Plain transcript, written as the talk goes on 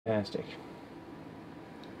Fantastic.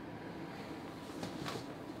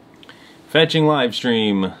 Fetching live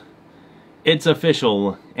stream. It's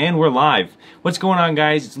official, and we're live. What's going on,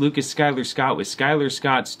 guys? It's Lucas Skyler Scott with Skyler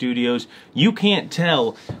Scott Studios. You can't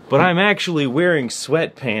tell, but I'm actually wearing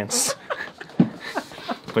sweatpants.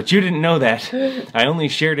 But you didn't know that. I only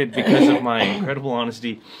shared it because of my incredible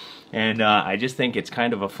honesty, and I just think it's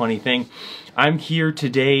kind of a funny thing. I'm here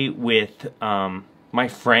today with my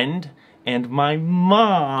friend and my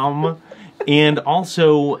mom, and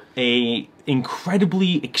also a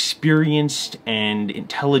incredibly experienced and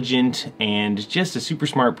intelligent and just a super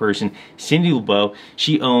smart person, Cindy LeBow.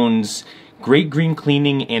 She owns Great Green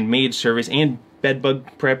Cleaning and Maid Service and bedbug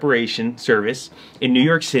preparation service in New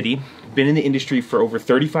York City. Been in the industry for over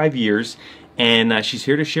 35 years, and she's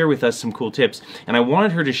here to share with us some cool tips. And I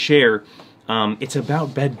wanted her to share, it's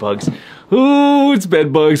about bed bugs. Ooh, it's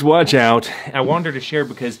bed bugs, watch out. I wanted her to share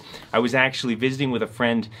because I was actually visiting with a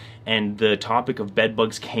friend and the topic of bed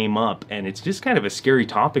bugs came up, and it's just kind of a scary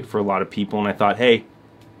topic for a lot of people, and I thought, hey,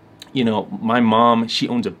 you know, my mom, she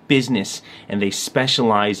owns a business and they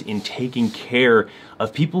specialize in taking care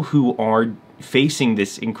of people who are facing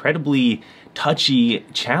this incredibly touchy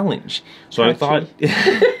challenge. So I thought,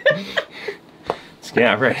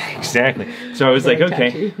 yeah, right, exactly. So I was like,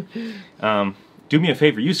 okay, do me a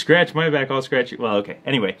favor, you scratch my back, I'll scratch you. Well, okay,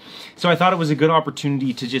 anyway. So I thought it was a good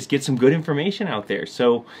opportunity to just get some good information out there.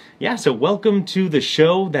 So, yeah, so welcome to the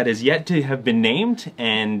show that is yet to have been named,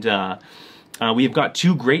 and we have got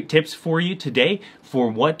two great tips for you today for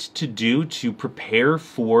what to do to prepare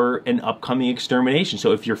for an upcoming extermination.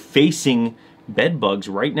 So if you're facing bed bugs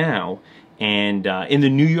right now, and in the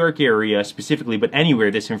New York area specifically, but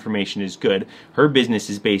anywhere this information is good. Her business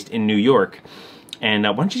is based in New York. And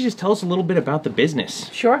why don't you just tell us a little bit about the business?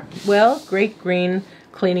 Sure. Well, Great Green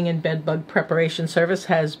Cleaning and Bedbug Preparation Service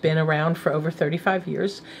has been around for over 35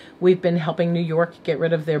 years. We've been helping New York get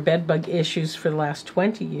rid of their bedbug issues for the last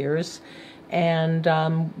 20 years. And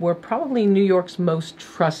we're probably New York's most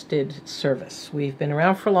trusted service. We've been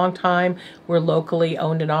around for a long time. We're locally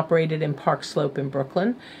owned and operated in Park Slope in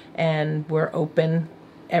Brooklyn. And we're open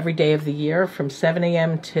every day of the year from 7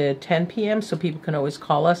 a.m. to 10 p.m. so people can always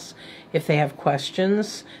call us if they have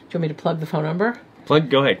questions. Do you want me to plug the phone number?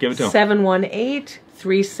 Go ahead, give it to them.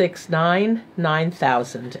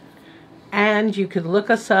 718-369-9000. And you could look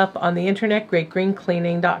us up on the internet,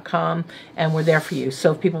 greatgreencleaning.com, and we're there for you.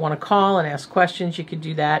 So if people want to call and ask questions, you could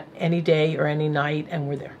do that any day or any night, and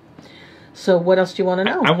we're there. So what else do you want to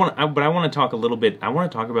know? I want to talk a little bit. I want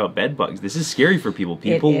to talk about bed bugs. This is scary for people.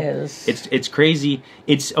 It is. It's crazy.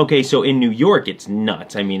 It's okay. So in New York, it's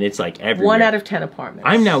nuts. I mean, it's like everywhere. 1 out of 10 apartments.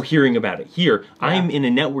 I'm now hearing about it here. Yeah. I'm in a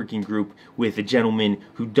networking group with a gentleman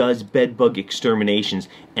who does bed bug exterminations,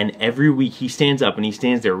 and every week he stands up and he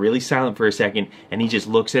stands there really silent for a second, and he just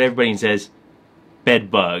looks at everybody and says,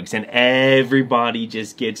 bed bugs, and everybody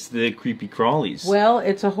just gets the creepy crawlies. Well,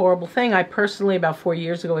 it's a horrible thing. I personally, about 4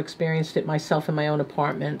 years ago, experienced it myself in my own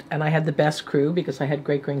apartment, and I had the best crew because I had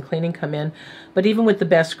Great Green Cleaning come in. But even with the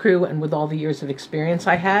best crew and with all the years of experience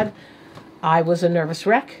I had, I was a nervous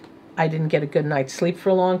wreck. I didn't get a good night's sleep for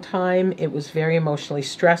a long time. It was very emotionally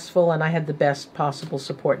stressful, and I had the best possible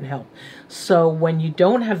support and help. So when you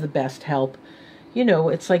don't have the best help, you know,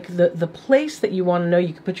 it's like the place that you want to know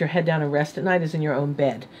you can put your head down and rest at night is in your own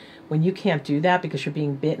bed. When you can't do that because you're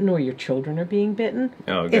being bitten or your children are being bitten,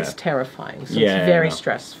 it's terrifying. So it's very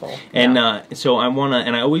stressful. And so I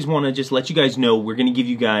always want to just let you guys know, we're going to give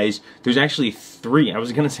you guys, there's actually three. I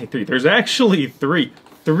was going to say three. There's actually three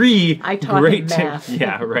I taught great math. tips.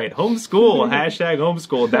 Yeah, right. Homeschool. Hashtag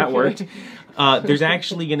homeschool. That worked. There's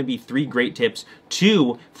actually going to be 3 great tips,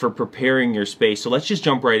 2 for preparing your space. So let's just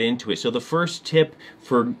jump right into it. So the first tip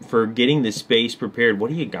for getting the space prepared,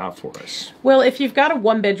 what do you got for us? Well, if you've got a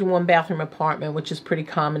 1-bedroom, 1-bathroom apartment, which is pretty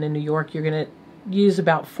common in New York, you're going to use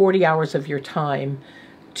about 40 hours of your time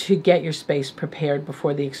to get your space prepared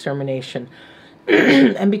before the extermination.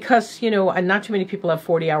 And because, you know, not too many people have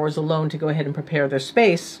 40 hours alone to go ahead and prepare their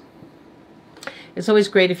space, it's always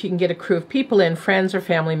great if you can get a crew of people in, friends or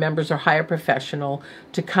family members, or hire a professional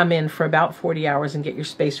to come in for about 40 hours and get your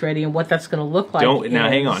space ready. And what that's going to look like Now,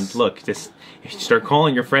 hang on. Look, just if you start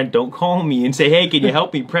calling your friend, don't call me and say, hey, can you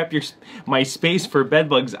help me prep my space for bed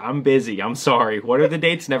bugs? I'm busy. I'm sorry. What are the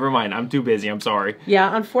dates? Never mind. I'm too busy. I'm sorry.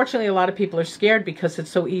 Yeah, unfortunately, a lot of people are scared because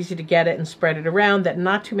it's so easy to get it and spread it around that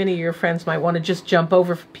not too many of your friends might want to just jump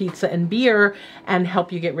over for pizza and beer and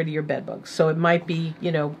help you get rid of your bed bugs. So it might be,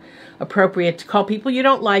 you know, appropriate to call people you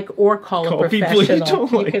don't like or call a professional. People you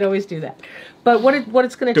don't like. You could always do that. But what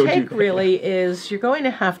it's going to take really is you're going to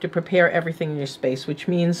have to prepare everything in your space, which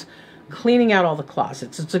means Cleaning out all the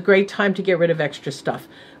closets. It's a great time to get rid of extra stuff.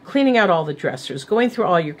 Cleaning out all the dressers, going through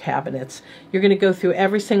all your cabinets. You're going to go through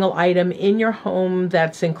every single item in your home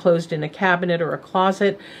that's enclosed in a cabinet or a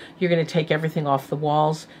closet. You're going to take everything off the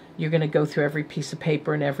walls. You're going to go through every piece of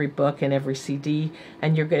paper and every book and every CD.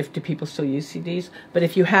 And you're going to, do people still use CDs? But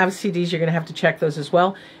if you have CDs, you're going to have to check those as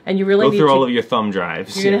well. And you really go through all of your thumb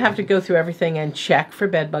drives. You're going to have to go through everything and check for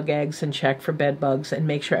bed bug eggs and check for bed bugs and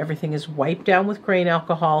make sure everything is wiped down with grain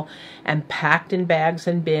alcohol and packed in bags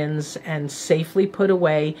and bins and safely put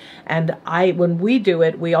away. And when we do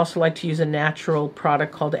it, we also like to use a natural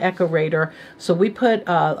product called Echo Raider. So we put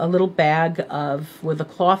a little bag with a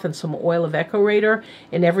cloth and some oil of Echo Raider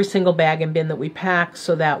in every single bag and bin that we pack,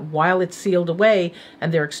 so that while it's sealed away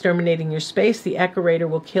and they're exterminating your space, the Echo Raider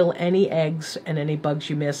will kill any eggs and any bugs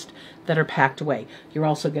you missed that are packed away. You're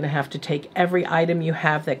also going to have to take every item you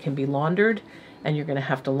have that can be laundered, and you're going to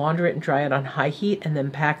have to launder it and dry it on high heat and then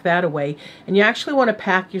pack that away. And you actually want to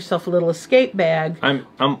pack yourself a little escape bag. I'm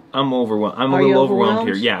overwhelmed. I'm a little overwhelmed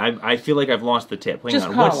here. Yeah, I feel like I've lost the tip. Hang Just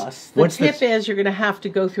on. call us. The tip is you're going to have to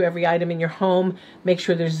go through every item in your home, make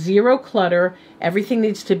sure there's zero clutter. Everything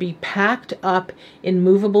needs to be packed up in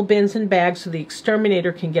movable bins and bags so the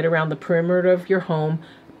exterminator can get around the perimeter of your home.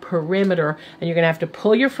 And you're going to have to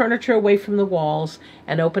pull your furniture away from the walls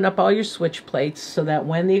and open up all your switch plates so that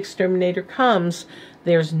when the exterminator comes,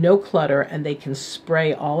 there's no clutter and they can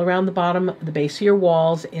spray all around the bottom, the base of your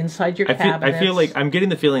walls, inside your cabinets. I feel like I'm getting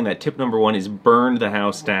the feeling that tip number 1 is burn the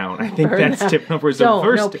house down. I think that's tip number. So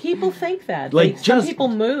no, people think that. Like some people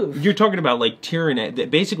move. You're talking about like tearing it,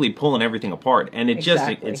 basically pulling everything apart, and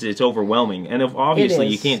it's overwhelming. And obviously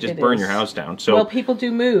you can't just burn your house down. So well, people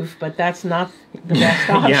do move, but that's not the best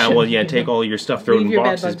option. Take all your stuff, throw it in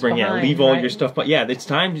boxes, leave all your stuff. But yeah, it's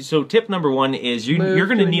time. So tip number 1 is you're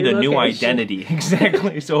going to need a new identity. Exactly.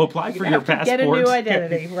 So apply for your passport. Get a new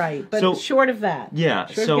identity, right? But short of that,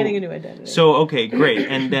 short of getting a new identity. So okay, great.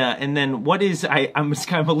 And then what is? I'm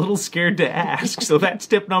kind of a little scared to ask. So that's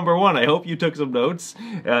tip number 1. I hope you took some notes.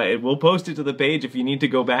 We'll post it to the page if you need to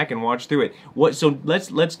go back and watch through it. So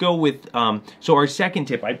let's go with so our second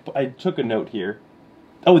tip. I took a note here.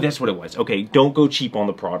 Oh, that's what it was. Okay, don't go cheap on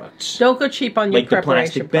the products. Don't go cheap on your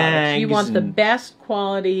preparation plastic bags. You want the best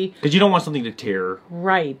quality. Because you don't want something to tear.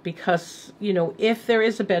 Right, because, if there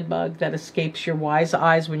is a bed bug that escapes your wise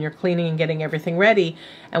eyes when you're cleaning and getting everything ready,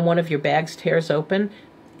 and one of your bags tears open,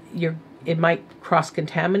 it might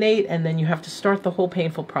cross-contaminate, and then you have to start the whole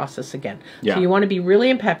painful process again. Yeah. So you want to be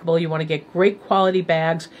really impeccable. You want to get great quality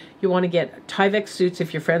bags. You want to get Tyvek suits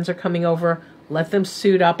if your friends are coming over. Let them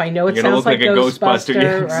suit up. I know it sounds like Ghostbuster.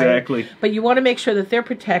 Yeah, exactly. Right? But you want to make sure that they're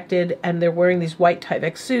protected and they're wearing these white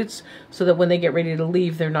Tyvek suits so that when they get ready to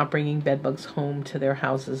leave, they're not bringing bed bugs home to their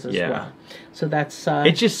houses as well. So that's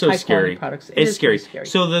it's just so scary. Products. It's scary.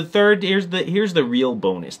 So the third here's the real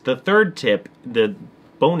bonus. The third tip, the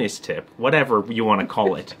bonus tip, whatever you want to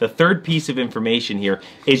call it. The third piece of information here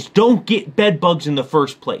is don't get bed bugs in the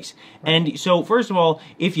first place. And so first of all,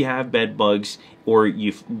 if you have bed bugs or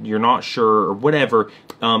you're not sure or whatever,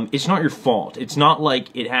 it's not your fault. It's not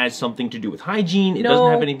like it has something to do with hygiene. It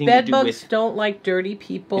doesn't have anything to do with... bed bugs don't like dirty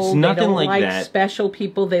people. It's nothing they don't like that. Special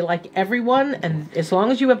people. They like everyone, and as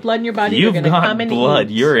long as you have blood in your body, you're going to come and eat. You've got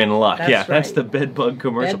blood. You're in luck. That's the bed bug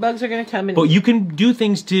commercial. Bed bugs are going to come and eat. But you can do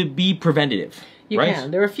things to be preventative. You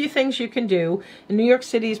can. There are a few things you can do. And New York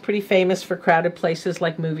City is pretty famous for crowded places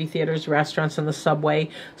like movie theaters, restaurants, and the subway.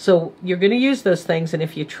 So you're going to use those things. And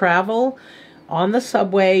if you travel on the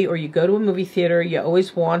subway or you go to a movie theater, you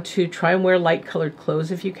always want to try and wear light-colored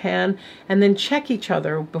clothes if you can. And then check each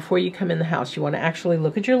other before you come in the house. You want to actually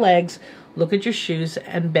look at your legs, look at your shoes.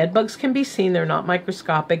 And bed bugs can be seen. They're not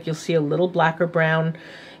microscopic. You'll see a little black or brown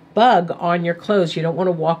bug on your clothes. You don't want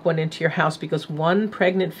to walk one into your house because one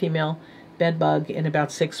pregnant female bed bug in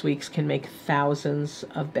about 6 weeks can make thousands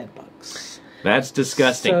of bed bugs. That's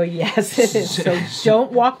disgusting. So yes, it is. So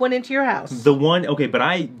don't walk one into your house.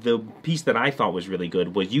 The piece that I thought was really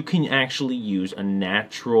good was you can actually use a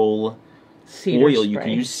natural cedar oil. Spray. You can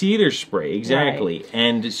use cedar spray, exactly. Right.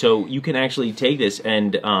 And so you can actually take this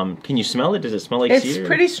and can you smell it? Does it smell like cedar? It's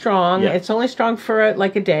pretty strong. Yeah. It's only strong for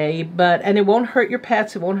like a day, and it won't hurt your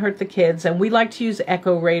pets. It won't hurt the kids. And we like to use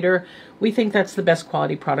Echo Raider. We think that's the best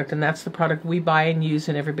quality product, and that's the product we buy and use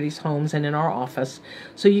in everybody's homes and in our office.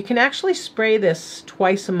 So you can actually spray this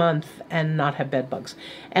twice a month and not have bed bugs.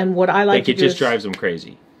 And what I like to do it just drives them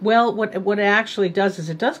crazy. Well, what it actually does is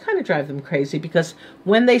it does kind of drive them crazy because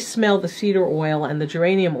when they smell the cedar oil and the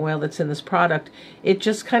geranium oil that's in this product, it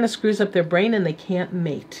just kind of screws up their brain and they can't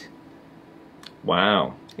mate.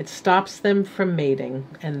 Wow. It stops them from mating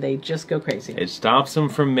and they just go crazy. It stops them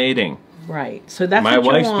from mating. Right. So that's My what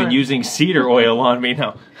you wife's want. been using cedar oil on me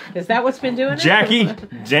now. Is that what's been doing it? Jackie,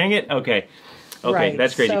 dang it. Okay. Okay, Right,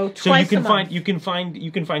 that's crazy. so So you twice a can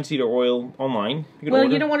month. find cedar oil online. You can Well,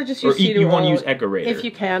 order. you don't want to just Or use cedar you oil. want to use Ecorator. If you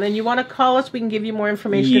can, and you want to call us, we can give you more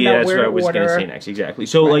information Yeah, about that's where what I to was going to order. say next. Exactly.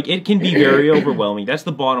 So, like, it can be very overwhelming. That's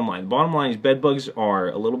the bottom line. The bottom line is bed bugs are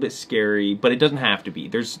a little bit scary, but it doesn't have to be.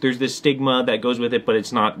 There's this stigma that goes with it, but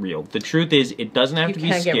it's not real. The truth is, it doesn't have to be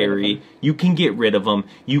can get rid of scary. them. You can get rid of them.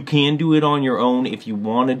 You can do it on your own if you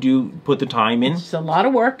want to put the time in. It's a lot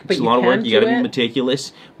of work, but It's a lot of work. You got got to be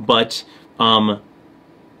meticulous, but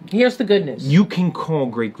Here's the good news. you can call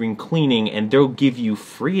Great Green Cleaning and they'll give you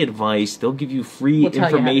free advice. They'll give you free We'll tell you how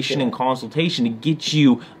to information do and it. consultation to get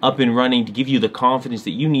you up and running, to give you the confidence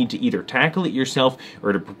that you need to either tackle it yourself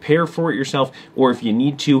or to prepare for it yourself, or if you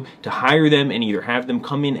need to hire them and either have them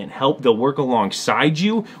come in and help. They'll work alongside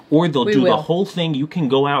you, or they'll do the will. whole thing. You can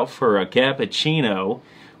go out for a cappuccino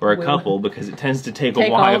or a We'll- couple, because it tends to take a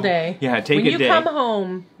Take while. all day. Yeah, take when a you day. come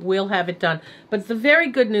home, we'll have it done. But the very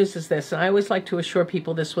good news is this, and I always like to assure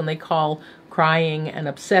people this when they call crying and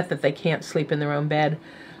upset that they can't sleep in their own bed.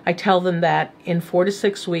 I tell them that in 4 to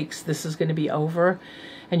 6 weeks, this is going to be over,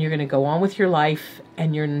 and you're going to go on with your life,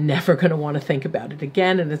 and you're never going to want to think about it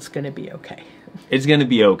again, and it's going to be okay. It's going to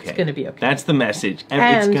be okay. It's going to be okay. That's the message. It's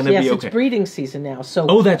And going to yes, be okay. it's breeding season now. So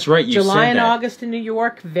Oh, that's right. You July said and that. August in New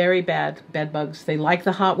York, very bad bed bugs. They like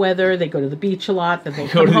the hot weather. They go to the beach a lot. Then they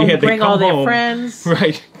Go come to the- home, yeah, they bring come all their home. friends.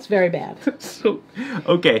 Right. It's very bad. So,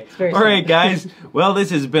 okay. very All right, sad. guys. Well,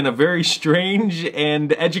 this has been a very strange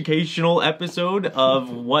and educational episode of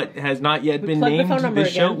what has not yet been plugged the named phone number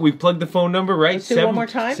this show. again. We've plugged the phone number, right? Let's do it one more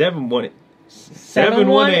time.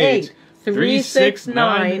 718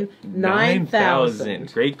 369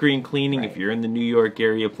 9000. Great Green Cleaning. Right. If you're in the New York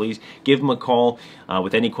area, please give them a call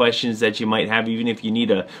with any questions that you might have. Even if you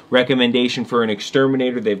need a recommendation for an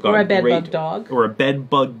exterminator, they've got Or a bed great, bug dog. or a bed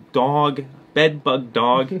bug dog. Bed bug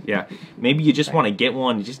dog. Yeah. Maybe you just want to get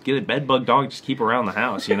one. You just get a bed bug dog. Just keep around the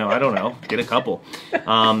house. You know, I don't know. Get a couple.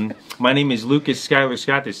 My name is Lucas Schuyler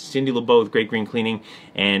Scott. This is Cindy LeBow with Great Green Cleaning.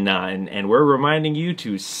 And we're reminding you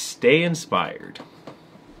to stay inspired.